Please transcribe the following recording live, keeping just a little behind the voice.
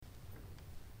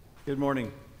Good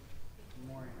morning. Good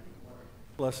morning.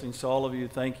 Blessings to all of you.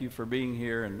 Thank you for being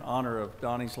here in honor of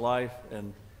Donnie's life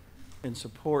and in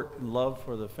support and love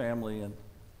for the family. And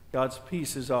God's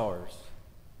peace is ours,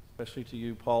 especially to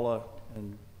you, Paula,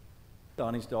 and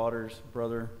Donnie's daughters,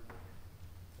 brother.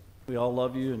 We all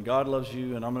love you, and God loves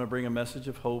you, and I'm going to bring a message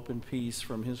of hope and peace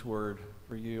from His Word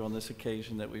for you on this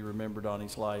occasion that we remember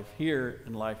Donnie's life here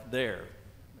and life there,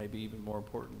 maybe even more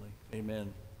importantly.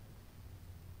 Amen.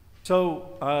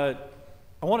 So I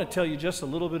want to tell you just a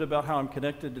little bit about how I'm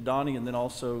connected to Donnie, and then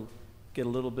also get a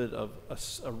little bit of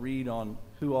a read on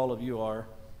who all of you are,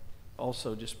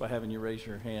 also just by having you raise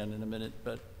your hand in a minute.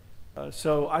 But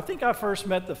so I think I first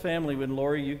met the family when,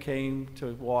 Lori, you came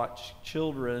to watch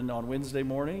children on Wednesday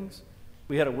mornings.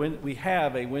 We have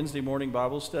a Wednesday morning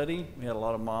Bible study. We had a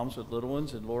lot of moms with little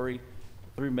ones, and Lori,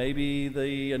 through maybe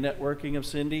the networking of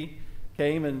Cindy,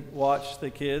 came and watched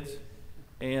the kids.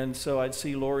 And so I'd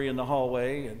see Lori in the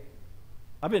hallway, and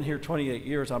I've been here 28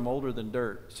 years. I'm older than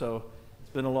dirt, so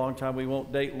it's been a long time. We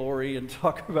won't date Lori and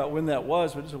talk about when that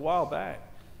was, but it's a while back.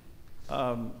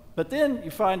 But then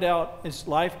you find out as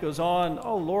life goes on,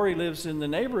 oh, Lori lives in the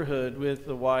neighborhood with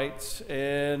the Whites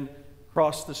and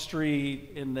across the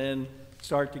street, and then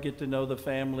start to get to know the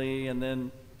family, and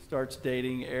then starts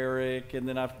dating Eric, and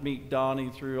then I meet Donnie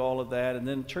through all of that, and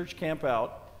then church camp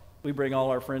out. We bring all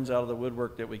our friends out of the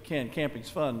woodwork that we can. Camping's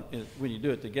fun when you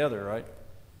do it together, right?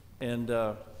 And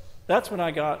that's when I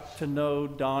got to know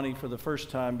Donnie for the first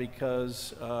time,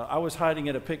 because I was hiding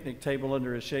at a picnic table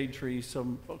under a shade tree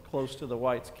close to the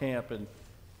Whites camp, and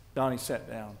Donnie sat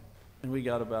down. And we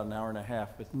got about an hour and a half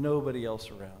with nobody else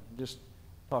around. Just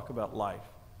talk about life.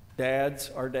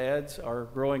 Our dads are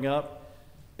growing up.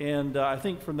 And I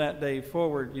think from that day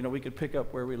forward, we could pick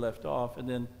up where we left off. And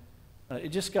then it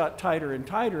just got tighter and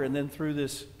tighter, and then through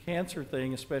this cancer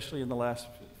thing, especially in the last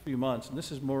few months, and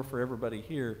this is more for everybody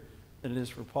here than it is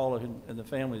for Paula and the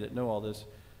family that know all this,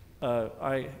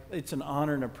 it's an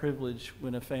honor and a privilege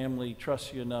when a family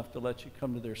trusts you enough to let you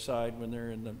come to their side when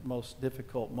they're in the most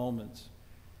difficult moments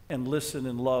and listen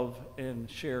and love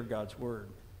and share God's Word.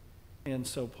 And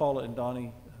so Paula and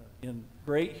Donnie, in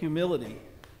great humility,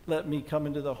 let me come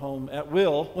into the home at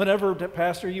will. Whenever,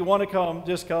 Pastor, you want to come,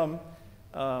 just come.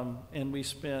 And we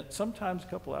spent sometimes a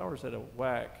couple hours at a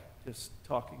whack just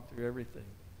talking through everything.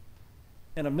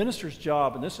 And a minister's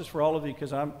job, and this is for all of you,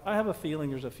 because I have a feeling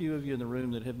there's a few of you in the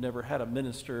room that have never had a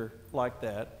minister like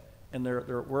that, and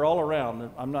we're all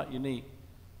around. I'm not unique.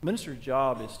 A minister's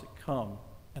job is to come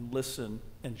and listen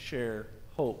and share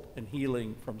hope and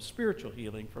healing, from spiritual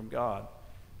healing from God.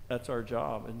 That's our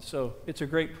job. And so it's a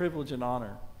great privilege and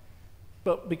honor.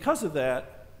 But because of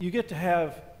that, you get to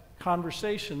have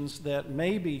conversations that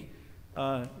maybe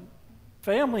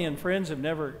family and friends have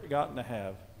never gotten to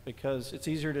have, because it's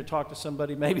easier to talk to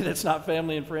somebody maybe that's not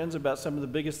family and friends about some of the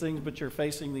biggest things, but you're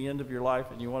facing the end of your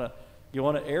life and you want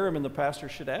to air them, and the pastor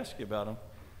should ask you about them.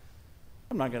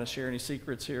 I'm not going to share any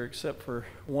secrets here except for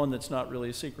one that's not really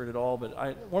a secret at all, but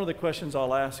one of the questions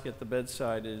I'll ask at the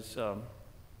bedside is,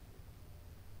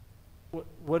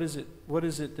 what is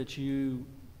it that you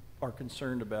are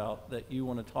concerned about, that you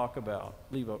want to talk about?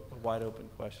 Leave a wide open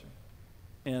question.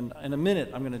 And in a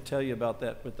minute, I'm going to tell you about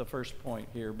that with the first point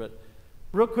here. But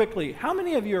real quickly, how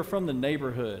many of you are from the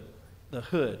neighborhood, the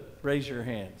hood? Raise your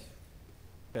hands.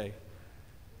 Okay.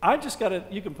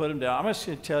 You can put them down. I'm just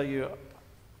going to tell you,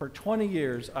 for 20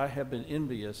 years, I have been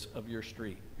envious of your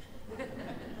street.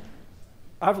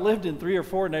 I've lived in 3 or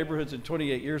 4 neighborhoods in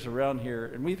 28 years around here,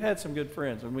 and we've had some good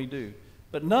friends, and we do.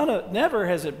 But never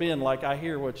has it been like I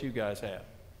hear what you guys have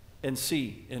and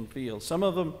see and feel. Some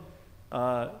of them,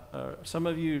 some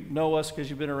of you know us because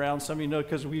you've been around. Some of you know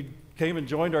because we came and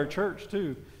joined our church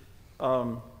too.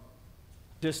 You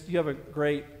have a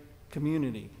great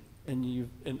community,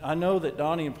 and I know that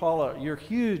Donnie and Paula, you're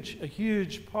a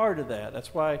huge part of that.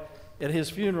 That's why at his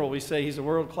funeral we say he's a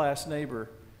world-class neighbor,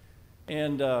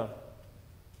 and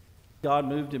God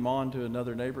moved him on to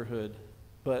another neighborhood,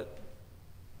 but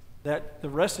that the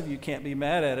rest of you can't be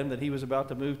mad at him that he was about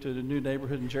to move to a new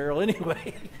neighborhood in Gerald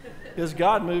anyway, because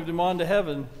God moved him on to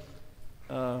heaven.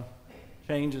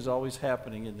 Change is always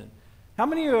happening, isn't it? How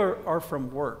many are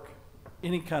from work,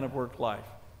 any kind of work life?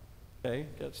 Okay,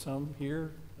 got some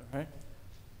here. All right.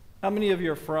 How many of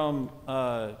you are from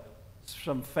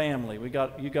some family? We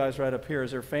got you guys right up here.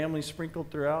 Is there family sprinkled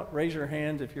throughout? Raise your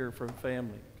hand if you're from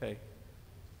family. Okay.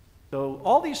 So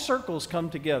all these circles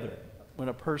come together when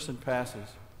a person passes.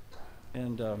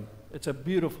 And it's a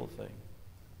beautiful thing.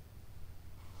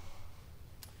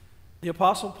 The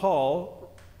Apostle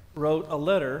Paul wrote a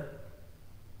letter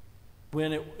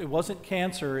when it wasn't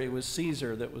cancer, it was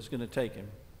Caesar that was going to take him.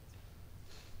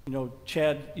 You know,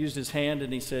 Chad used his hand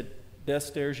and he said, death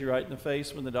stares you right in the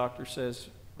face when the doctor says,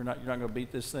 you're not going to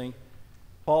beat this thing.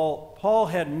 Paul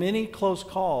had many close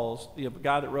calls, the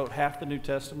guy that wrote half the New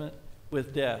Testament,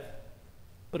 with death.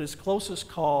 But his closest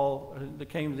call that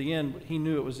came to the end, he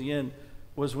knew it was the end,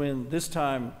 was when this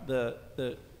time the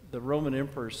Roman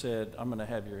emperor said, I'm going to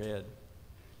have your head.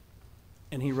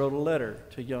 And he wrote a letter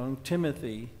to young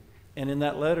Timothy, and in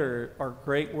that letter are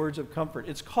great words of comfort.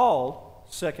 It's called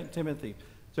 2 Timothy.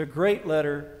 It's a great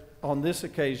letter on this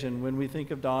occasion when we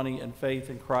think of Donny and faith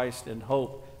in Christ and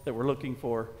hope that we're looking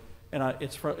for. And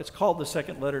it's called the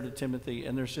second letter to Timothy,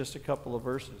 and there's just a couple of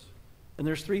verses. And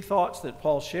there's 3 thoughts that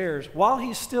Paul shares while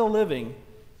he's still living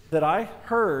that I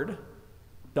heard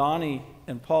Donny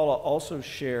and Paula also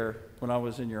share when I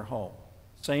was in your home.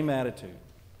 Same attitude,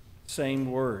 same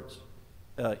words,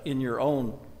 in your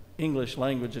own English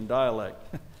language and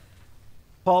dialect.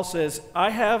 Paul says,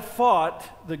 I have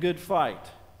fought the good fight.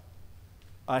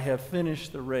 I have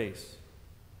finished the race.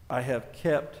 I have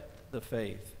kept the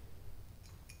faith.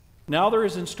 Now there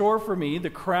is in store for me the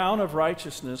crown of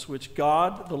righteousness, which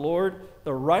God, the Lord,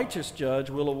 the righteous judge,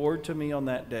 will award to me on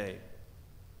that day.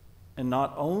 And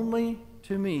not only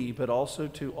to me, but also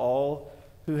to all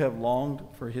who have longed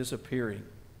for his appearing.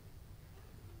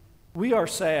 We are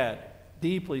sad,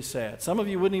 deeply sad. Some of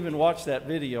you wouldn't even watch that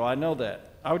video. I know that.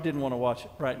 I didn't want to watch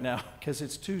it right now because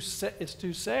it's too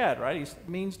sad, right? He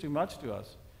means too much to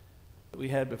us that we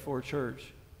had before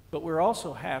church. But we're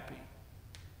also happy.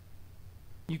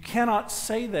 You cannot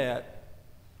say that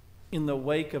in the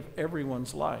wake of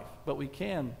everyone's life, but we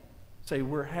can say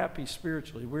we're happy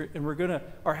spiritually.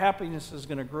 Our happiness is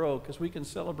going to grow because we can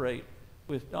celebrate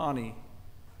with Donny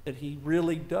that he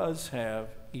really does have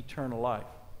eternal life.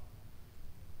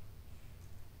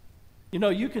 You know,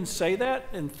 you can say that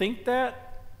and think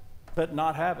that, but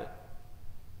not have it.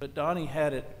 But Donny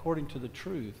had it according to the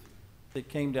truth that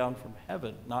came down from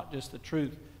heaven, not just the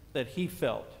truth that he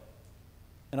felt.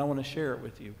 And I want to share it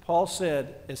with you. Paul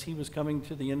said, as he was coming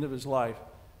to the end of his life,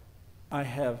 I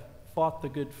have fought the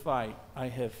good fight. I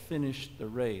have finished the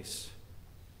race.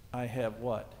 I have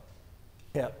what?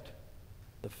 Kept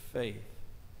the faith.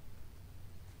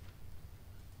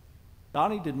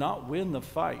 Donny did not win the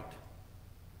fight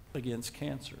against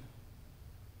cancer.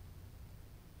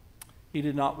 He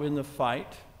did not win the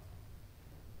fight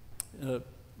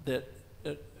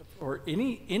or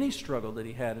any struggle that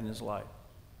he had in his life.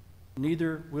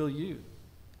 Neither will you.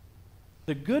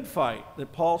 The good fight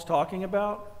that Paul's talking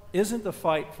about isn't the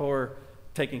fight for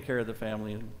taking care of the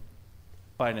family and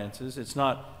finances. It's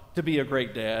not to be a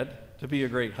great dad, to be a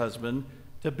great husband,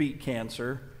 to beat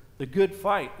cancer. The good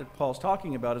fight that Paul's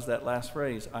talking about is that last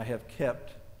phrase, I have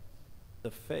kept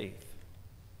the faith.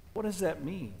 What does that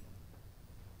mean?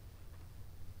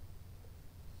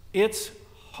 It's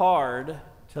hard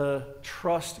to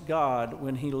trust God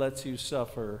when he lets you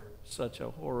suffer such a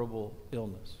horrible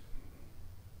illness.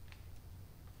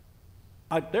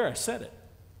 I said it.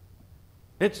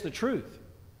 It's the truth.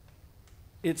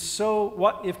 It's so,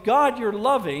 what if God, you're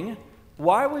loving,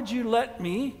 why would you let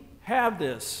me have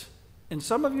this? And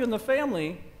some of you in the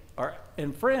family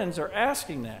and friends are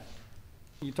asking that.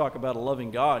 You talk about a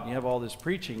loving God, and you have all this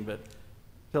preaching, but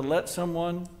to let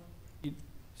someone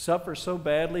suffer so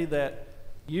badly that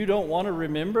you don't want to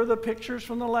remember the pictures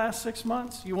from the last 6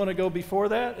 months? You want to go before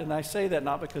that? And I say that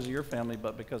not because of your family,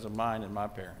 but because of mine and my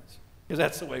parents. Because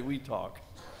that's the way we talk,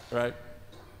 right?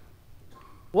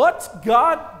 What's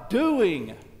God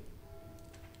doing?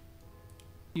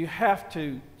 You have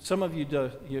to, some of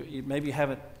you, you maybe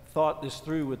haven't thought this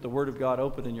through with the Word of God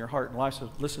open in your heart and life,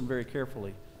 so listen very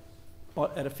carefully.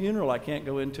 Well, at a funeral, I can't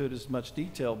go into it as much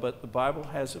detail, but the Bible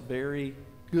has very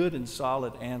good and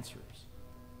solid answers.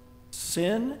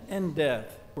 Sin and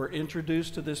death were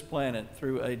introduced to this planet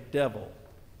through a devil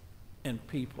and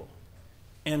people.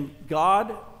 And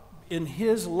God, in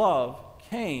his love,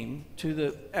 came to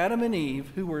the Adam and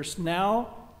Eve, who were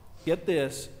now, get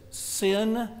this,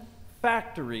 sin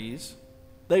factories.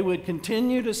 They would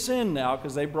continue to sin now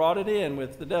because they brought it in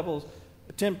with the devil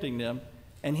tempting them.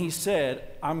 And he said,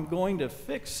 I'm going to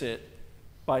fix it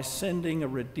by sending a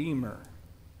Redeemer.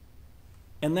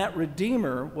 And that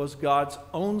Redeemer was God's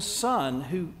own Son,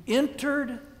 who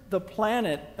entered the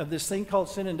planet of this thing called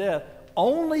sin and death,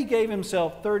 only gave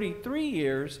himself 33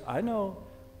 years. I know,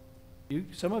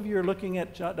 some of you are looking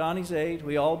at Donny's age.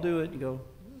 We all do it. You go,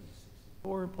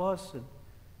 4 plus, and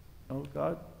oh,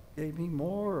 God gave me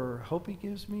more, or hope he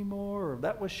gives me more, or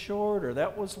that was short, or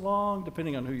that was long,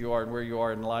 depending on who you are and where you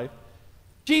are in life.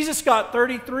 Jesus got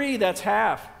 33. That's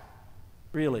half,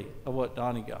 really, of what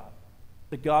Donny got.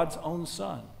 The God's own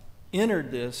Son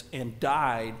entered this and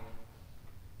died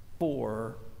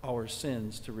for our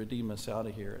sins to redeem us out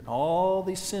of here. And all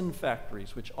these sin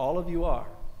factories, which all of you are,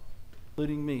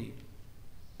 including me,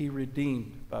 he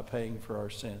redeemed by paying for our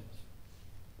sins.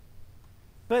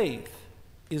 Faith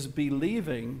is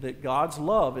believing that God's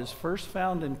love is first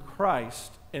found in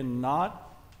Christ and not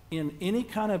in any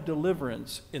kind of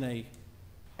deliverance in a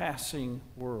passing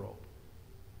world.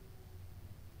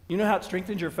 You know how it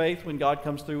strengthens your faith when God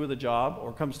comes through with a job,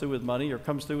 or comes through with money, or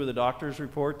comes through with a doctor's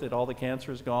report that all the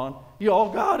cancer is gone?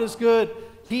 God is good.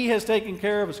 He has taken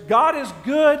care of us. God is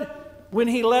good when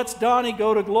he lets Donny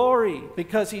go to glory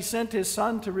because he sent his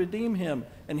son to redeem him.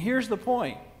 And here's the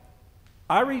point.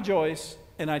 I rejoice,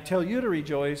 and I tell you to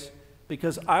rejoice,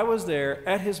 because I was there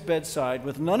at his bedside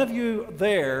with none of you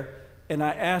there, and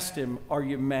I asked him, are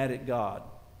you mad at God?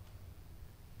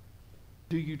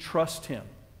 Do you trust him?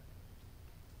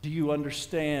 Do you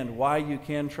understand why you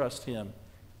can trust him?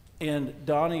 And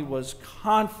Donny was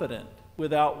confident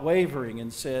without wavering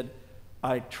and said,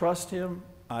 I trust him,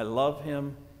 I love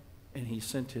him, and he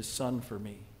sent his son for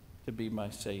me to be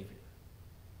my Savior.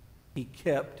 He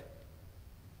kept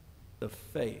the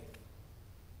faith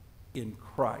in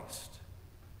Christ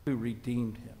who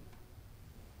redeemed him.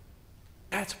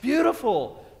 That's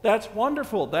beautiful. That's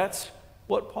wonderful. That's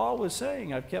what Paul was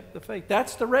saying. I've kept the faith.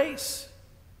 That's the race.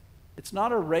 It's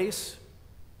not a race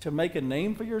to make a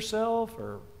name for yourself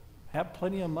or have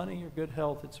plenty of money or good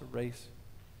health. It's a race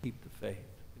to keep the faith.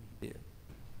 And he did.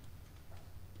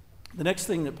 The next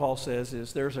thing that Paul says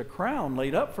is, there's a crown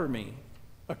laid up for me,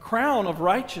 a crown of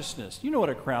righteousness. You know what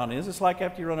a crown is. It's like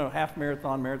after you run a half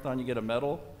marathon, you get a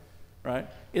medal, right?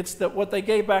 It's that what they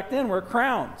gave back then were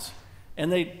crowns.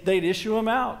 And they'd issue them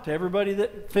out to everybody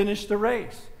that finished the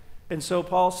race. And so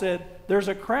Paul said, there's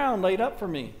a crown laid up for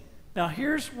me. Now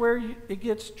here's where it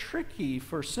gets tricky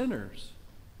for sinners.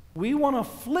 We want to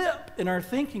flip in our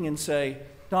thinking and say,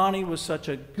 Donny was such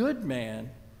a good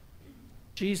man,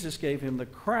 Jesus gave him the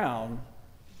crown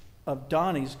of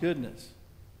Donny's goodness.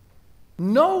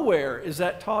 Nowhere is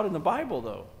that taught in the Bible,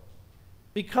 though,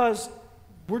 because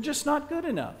we're just not good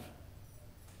enough.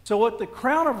 So what the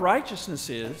crown of righteousness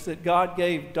is that God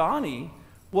gave Donny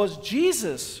was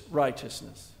Jesus'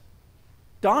 righteousness.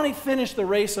 Donny finished the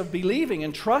race of believing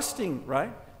and trusting,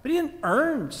 right? But he didn't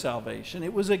earn salvation.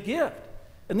 It was a gift.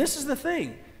 And this is the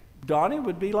thing. Donny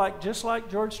would be just like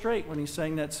George Strait when he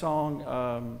sang that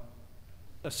song,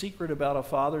 A Secret About a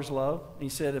Father's Love. He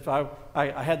said, if I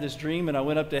had this dream and I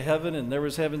went up to heaven and there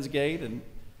was heaven's gate, and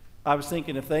I was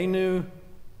thinking, if they knew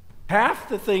half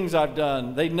the things I've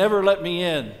done, they'd never let me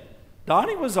in.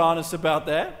 Donny was honest about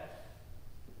that.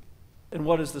 And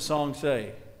what does the song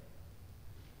say?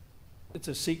 It's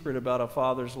a secret about a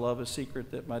father's love, a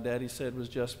secret that my daddy said was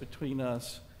just between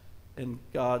us, and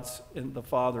the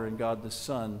Father and God the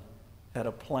Son had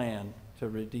a plan to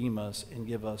redeem us and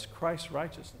give us Christ's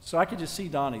righteousness. So I could just see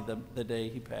Donny the day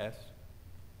he passed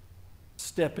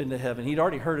step into heaven. He'd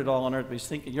already heard it all on earth, but he's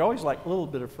thinking, you're always like a little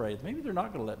bit afraid. Maybe they're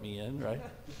not going to let me in, right?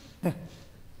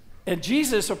 And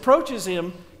Jesus approaches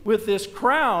him with this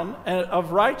crown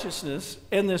of righteousness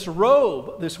and this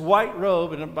robe, this white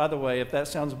robe. And by the way, if that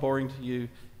sounds boring to you,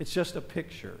 it's just a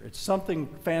picture. It's something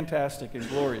fantastic and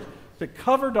glorious to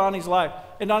cover Donny's life.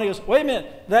 And Donny goes, wait a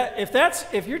minute,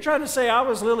 if you're trying to say I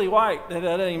was lily white,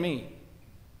 that ain't me.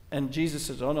 And Jesus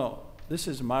says, oh no, this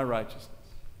is my righteousness.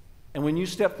 And when you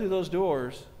step through those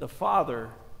doors, the Father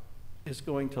is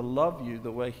going to love you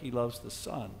the way he loves the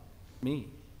Son, me.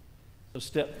 So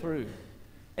step through.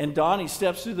 And Donny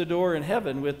steps through the door in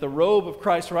heaven with the robe of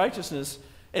Christ's righteousness.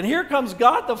 And here comes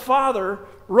God the Father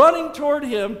running toward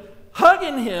him,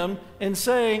 hugging him, and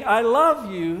saying, I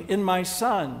love you in my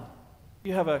Son.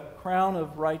 You have a crown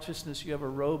of righteousness. You have a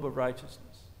robe of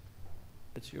righteousness.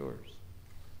 It's yours.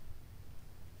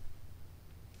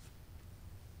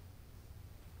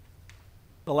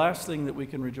 The last thing that we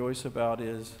can rejoice about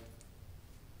is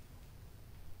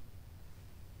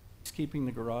he's keeping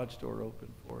the garage door open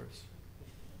for us.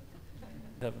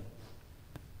 Heaven.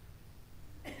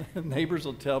 Neighbors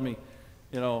will tell me,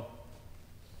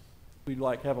 we'd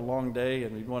have a long day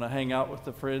and we'd want to hang out with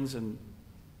the friends, and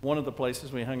one of the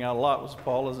places we hung out a lot was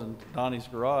Paula's and Donny's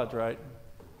garage, right?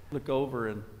 Look over,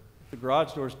 and if the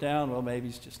garage door's down, well, maybe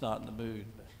he's just not in the mood.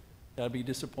 I'd be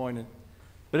disappointed.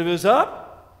 But if it was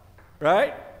up,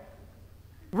 right,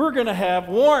 we're going to have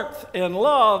warmth and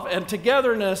love and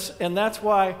togetherness, and that's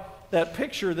why that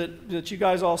picture that you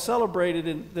guys all celebrated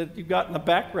and that you've got in the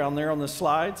background there on the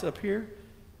slides up here,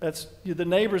 that's the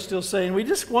neighbors still saying, we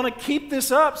just want to keep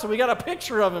this up, so we got a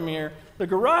picture of him here. The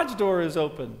garage door is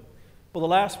open. Well, the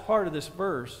last part of this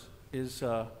verse is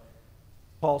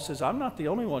Paul says, I'm not the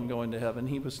only one going to heaven.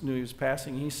 He knew he was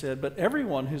passing. He said, but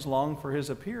everyone who's longed for his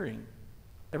appearing.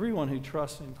 Everyone who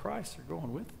trusts in Christ are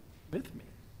going with me.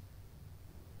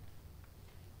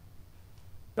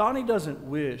 Donny doesn't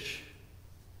wish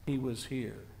he was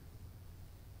here.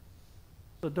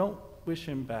 So don't wish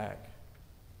him back.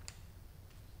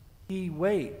 He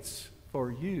waits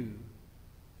for you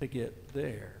to get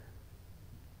there.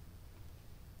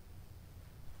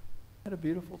 Isn't that a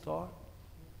beautiful thought?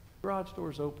 Garage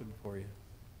door's open for you.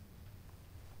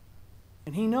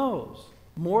 And he knows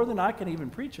more than I can even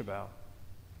preach about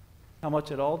how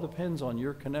much it all depends on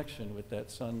your connection with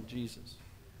that Son, Jesus.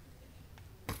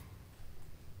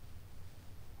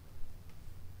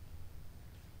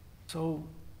 So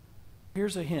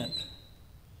here's a hint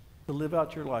to live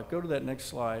out your life. Go to that next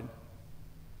slide.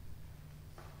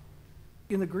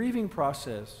 In the grieving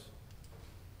process,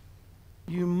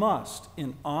 you must,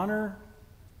 in honor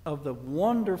of the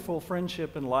wonderful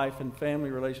friendship and life and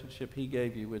family relationship he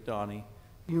gave you with Donny,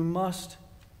 you must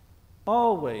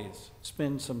always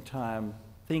spend some time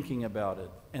thinking about it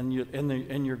and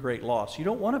your great loss. You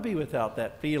don't want to be without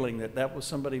that feeling that was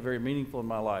somebody very meaningful in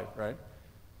my life, right?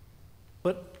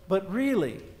 But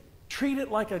really, treat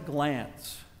it like a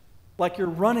glance, like you're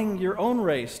running your own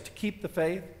race to keep the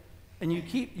faith, and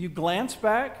you glance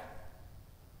back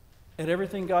at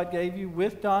everything God gave you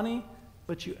with Donny,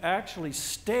 but you actually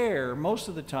stare most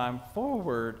of the time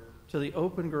forward to the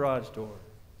open garage door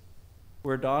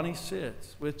where Donny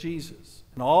sits with Jesus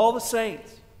and all the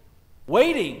saints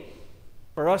waiting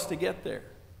for us to get there.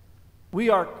 We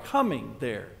are coming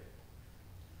there.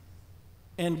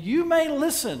 And you may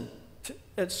listen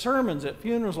at sermons, at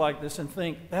funerals like this, and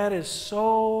think, that is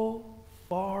so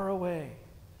far away.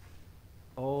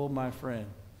 Oh, my friend,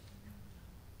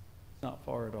 it's not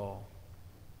far at all.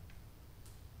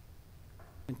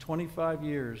 In 25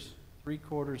 years,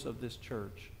 3/4 of this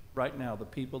church, right now, the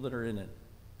people that are in it,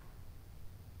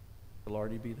 will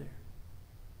already be there.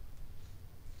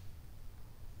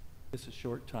 It's a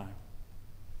short time.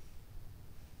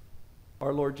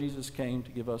 Our Lord Jesus came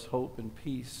to give us hope and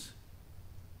peace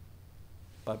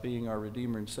by being our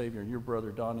Redeemer and Savior. And your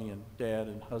brother Donny and dad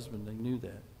and husband, they knew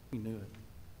that. He knew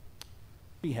it.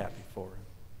 Be happy for him.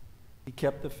 He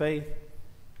kept the faith.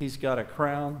 He's got a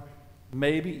crown,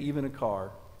 maybe even a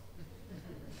car.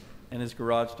 And his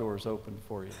garage door is open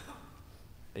for you.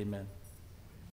 Amen.